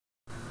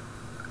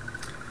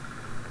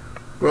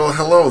Well,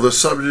 hello. The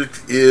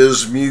subject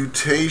is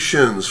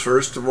mutations.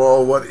 First of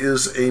all, what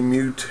is a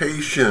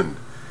mutation?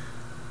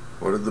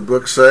 What did the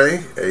book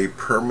say? A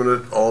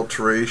permanent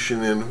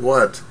alteration in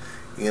what?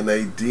 In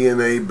a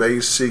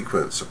DNA-based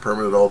sequence. A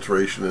permanent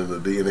alteration in a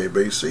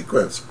DNA-based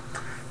sequence.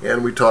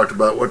 And we talked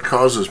about what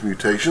causes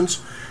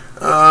mutations.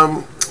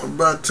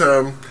 But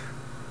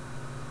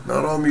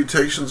not all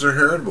mutations are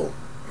heritable.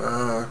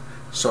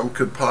 Some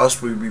could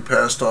possibly be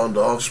passed on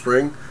to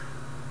offspring.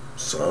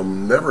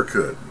 Some never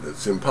could.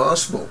 It's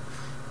impossible.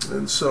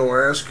 And so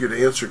I ask you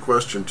to answer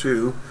question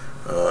 2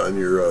 in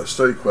your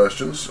study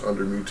questions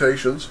under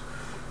mutations.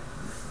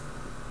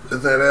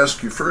 And that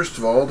asks you, first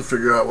of all, to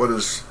figure out what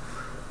is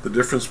the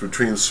difference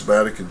between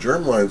somatic and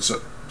germline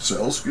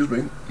cells.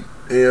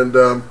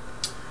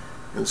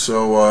 And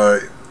so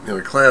in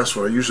a class,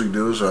 what I usually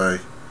do is I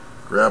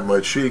grab my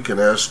cheek and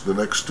ask the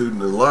next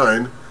student in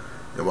line,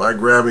 am I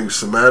grabbing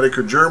somatic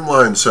or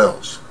germline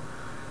cells?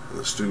 And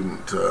the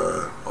student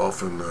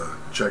often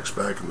checks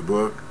back in the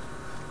book,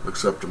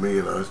 looks up to me,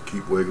 and I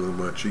keep wiggling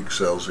my cheek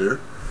cells here.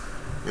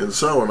 And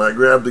so when I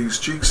grab these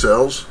cheek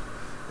cells,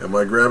 am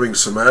I grabbing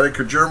somatic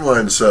or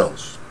germline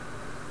cells?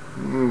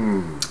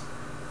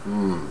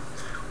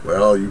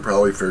 Well, you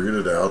probably figured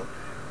it out.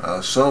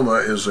 Soma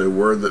is a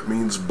word that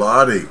means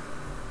body.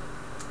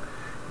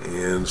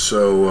 And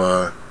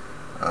so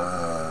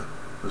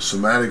the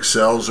somatic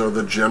cells are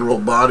the general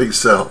body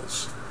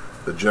cells.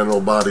 The general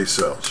body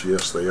cells,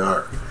 yes, they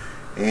are.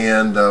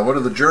 And what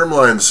are the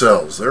germline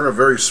cells? They're a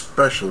very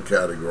special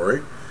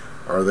category.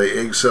 Are they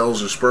egg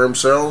cells or sperm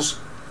cells?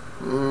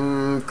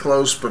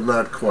 Close, but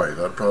not quite.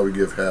 I'd probably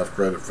give half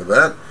credit for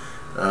that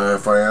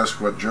if I ask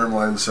what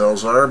germline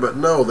cells are. But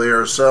no, they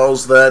are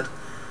cells that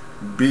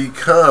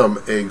become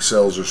egg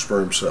cells or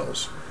sperm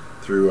cells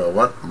through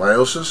what?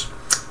 Meiosis?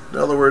 In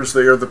other words,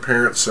 they are the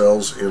parent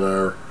cells in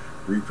our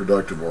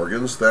reproductive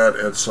organs that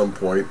at some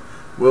point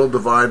will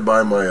divide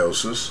by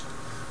meiosis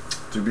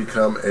to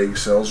become egg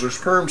cells or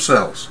sperm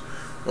cells.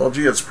 Well,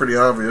 gee, it's pretty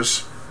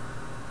obvious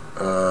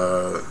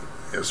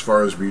as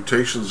far as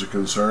mutations are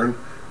concerned,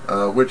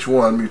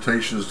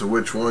 mutations to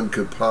which one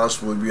could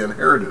possibly be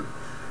inherited.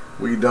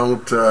 We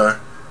don't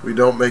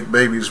make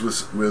babies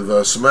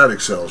with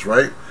somatic cells,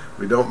 right?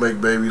 We don't make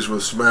babies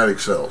with somatic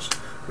cells.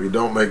 We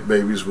don't make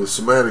babies with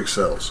somatic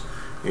cells.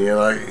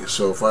 And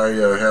so if I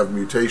have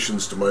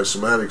mutations to my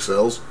somatic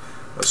cells,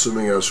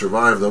 assuming I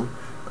survive them,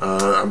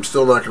 I'm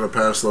still not going to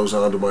pass those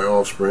on to my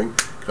offspring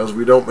because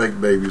we don't make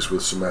babies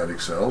with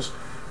somatic cells.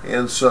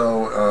 And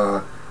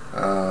so,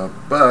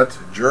 but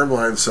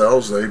germline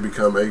cells, they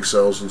become egg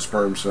cells and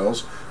sperm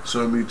cells.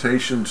 So a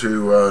mutation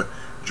to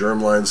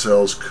germline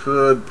cells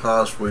could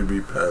possibly be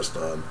passed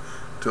on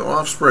to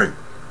offspring.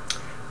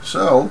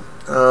 So,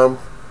 while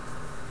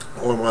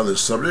I'm on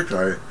this subject,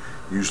 I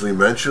usually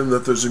mention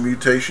that there's a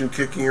mutation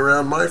kicking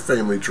around my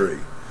family tree.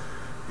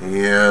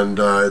 And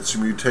it's a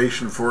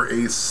mutation for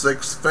a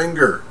 6th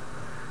finger.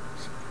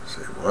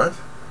 Say what?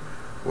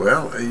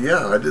 Well,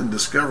 yeah, I didn't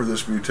discover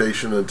this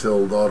mutation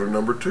until daughter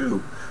number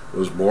 2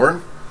 was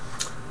born.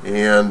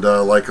 And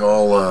like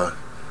all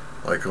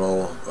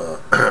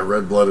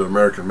red-blooded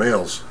American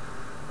males,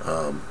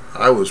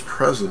 I was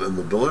present in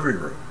the delivery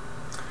room.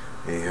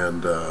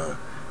 And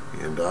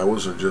I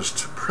wasn't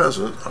just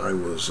present.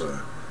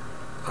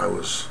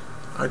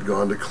 I'd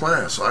gone to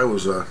class. I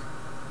was a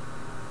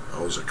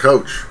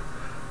coach.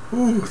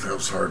 Ooh, that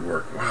was hard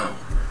work. Wow.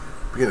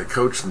 Being a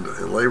coach in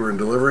labor and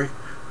delivery,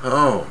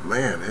 oh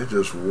man, it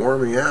just wore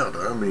me out.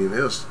 I mean,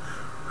 it's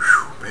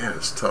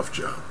a tough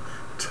job.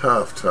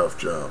 Tough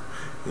job.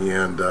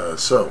 And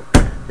so,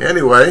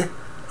 anyway,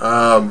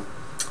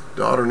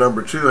 daughter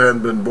number 2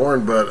 hadn't been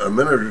born but a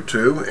minute or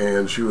two,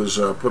 and she was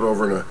put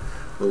over in a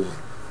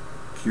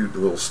cute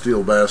little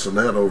steel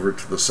bassinet over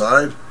to the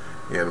side,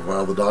 and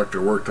while the doctor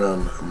worked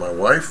on my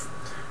wife,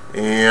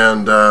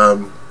 and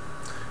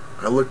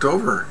I looked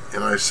over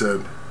and I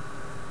said,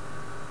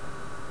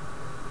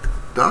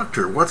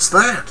 "Doctor, what's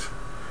that?"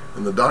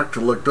 And the doctor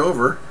looked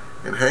over,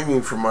 and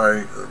hanging from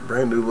my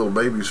brand new little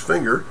baby's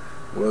finger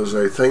was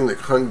a thing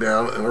that hung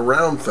down, and a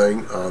round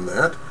thing on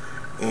that,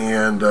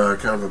 and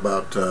kind of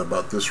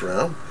about this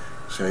round.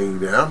 It's hanging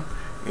down,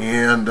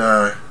 and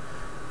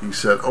he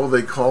said, "Oh,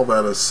 they call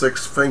that a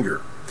 6th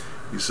finger."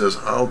 He says,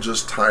 "I'll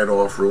just tie it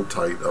off real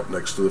tight up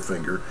next to the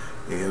finger,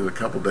 and in a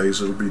couple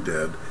days it'll be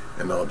dead,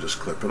 and I'll just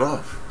clip it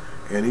off."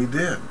 And he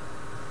did.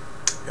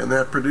 And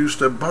that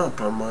produced a bump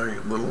on my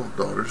little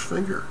daughter's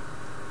finger.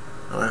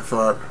 And I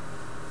thought,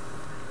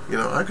 you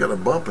know, I got a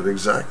bump in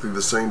exactly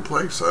the same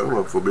place. I don't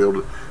know if we'll be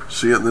able to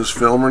see it in this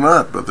film or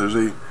not, but there's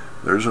a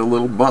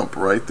little bump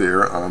right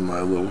there on my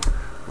little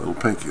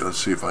pinky. Let's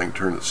see if I can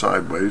turn it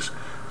sideways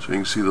so you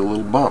can see the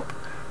little bump.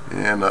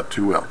 And not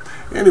too well.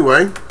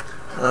 Anyway,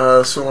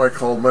 so I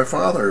called my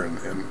father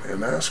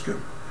and asked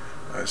him.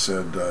 I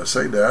said,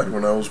 "Say, Dad,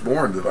 when I was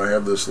born, did I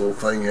have this little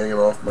thing hanging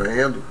off my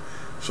hand and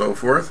so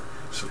forth?"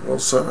 He said, "Well,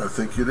 son, I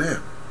think you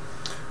did."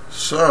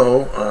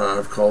 So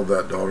I've called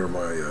that daughter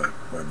my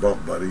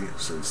bump buddy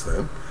since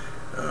then.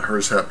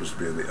 Hers happens to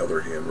be in the other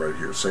hand right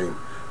here,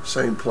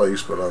 same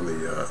place, but on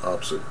the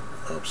opposite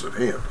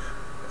hand.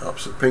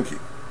 opposite Pinky.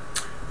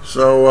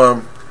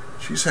 So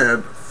she's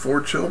had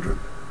 4 children,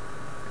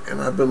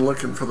 and I've been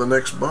looking for the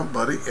next bump,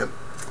 buddy, and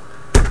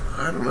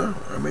I don't know.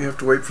 I may have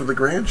to wait for the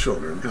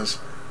grandchildren, because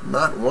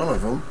not one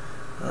of them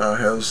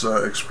has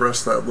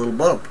expressed that little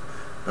bump.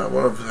 Not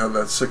one of them had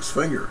that 6th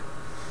finger.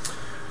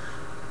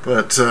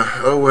 But,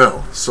 oh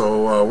well.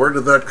 So where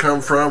did that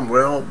come from?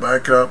 Well,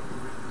 back up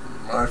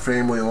my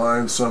family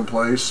line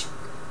someplace.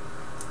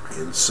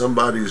 In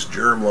somebody's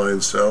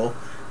germline cell,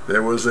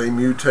 there was a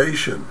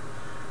mutation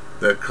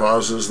that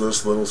causes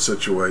this little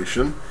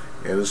situation,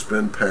 and it's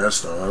been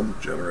passed on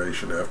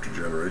generation after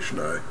generation.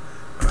 I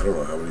don't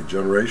know how many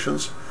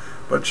generations,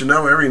 but you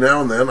know, every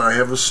now and then I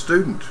have a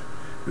student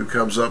who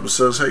comes up and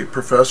says, "Hey,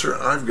 professor,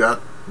 I've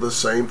got the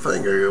same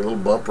thing. I got a little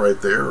bump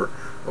right there or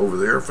over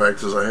there." In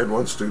fact, as I had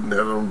one student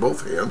had it on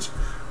both hands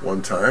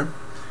one time.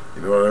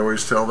 You know what I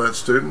always tell that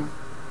student?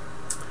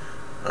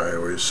 I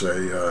always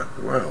say,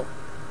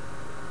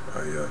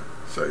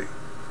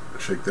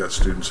 shake that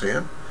student's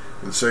hand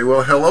and say,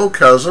 "Well, hello,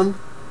 cousin."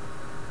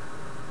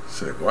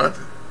 Say, "What?"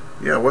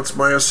 "Yeah, what's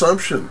my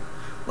assumption?"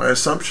 "My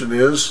assumption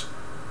is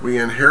we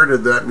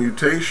inherited that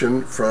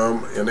mutation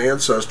from an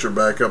ancestor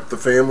back up the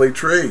family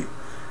tree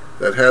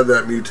that had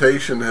that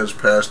mutation, has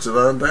passed it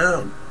on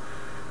down."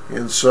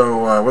 And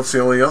so what's the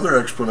only other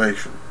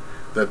explanation?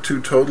 That 2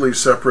 totally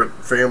separate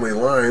family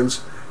lines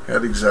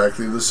had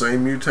exactly the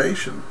same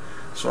mutation.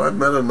 So I've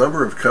met a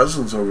number of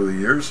cousins over the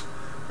years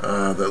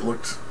that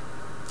looked,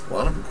 a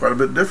lot of them, quite a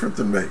bit different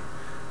than me.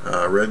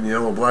 Red and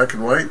yellow, black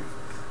and white,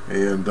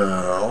 and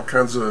all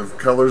kinds of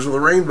colors of the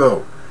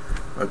rainbow.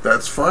 But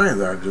that's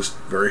fine. I'm just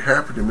very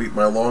happy to meet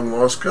my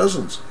long-lost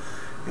cousins.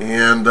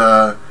 And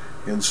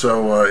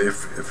so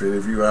if any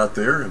of you out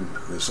there in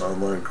this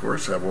online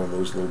course have one of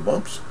those little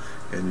bumps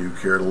and you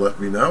care to let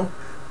me know,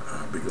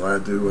 I'll be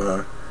glad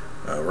to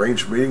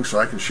arrange a meeting so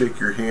I can shake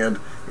your hand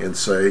and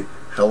say,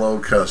 "Hello,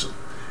 cousin."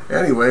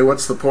 Anyway,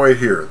 what's the point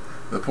here?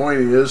 The point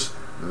is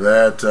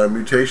that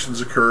mutations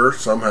occur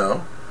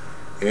somehow,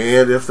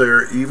 and if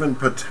they're even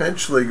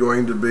potentially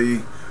going to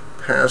be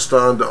passed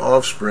on to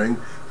offspring,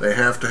 they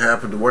have to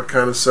happen to what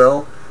kind of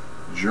cell?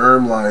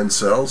 Germline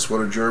cells.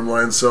 What are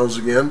germline cells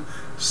again?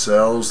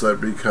 Cells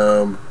that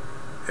become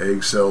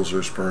egg cells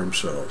or sperm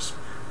cells.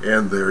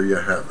 And there you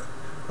have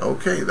it.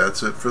 Okay,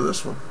 that's it for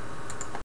this one.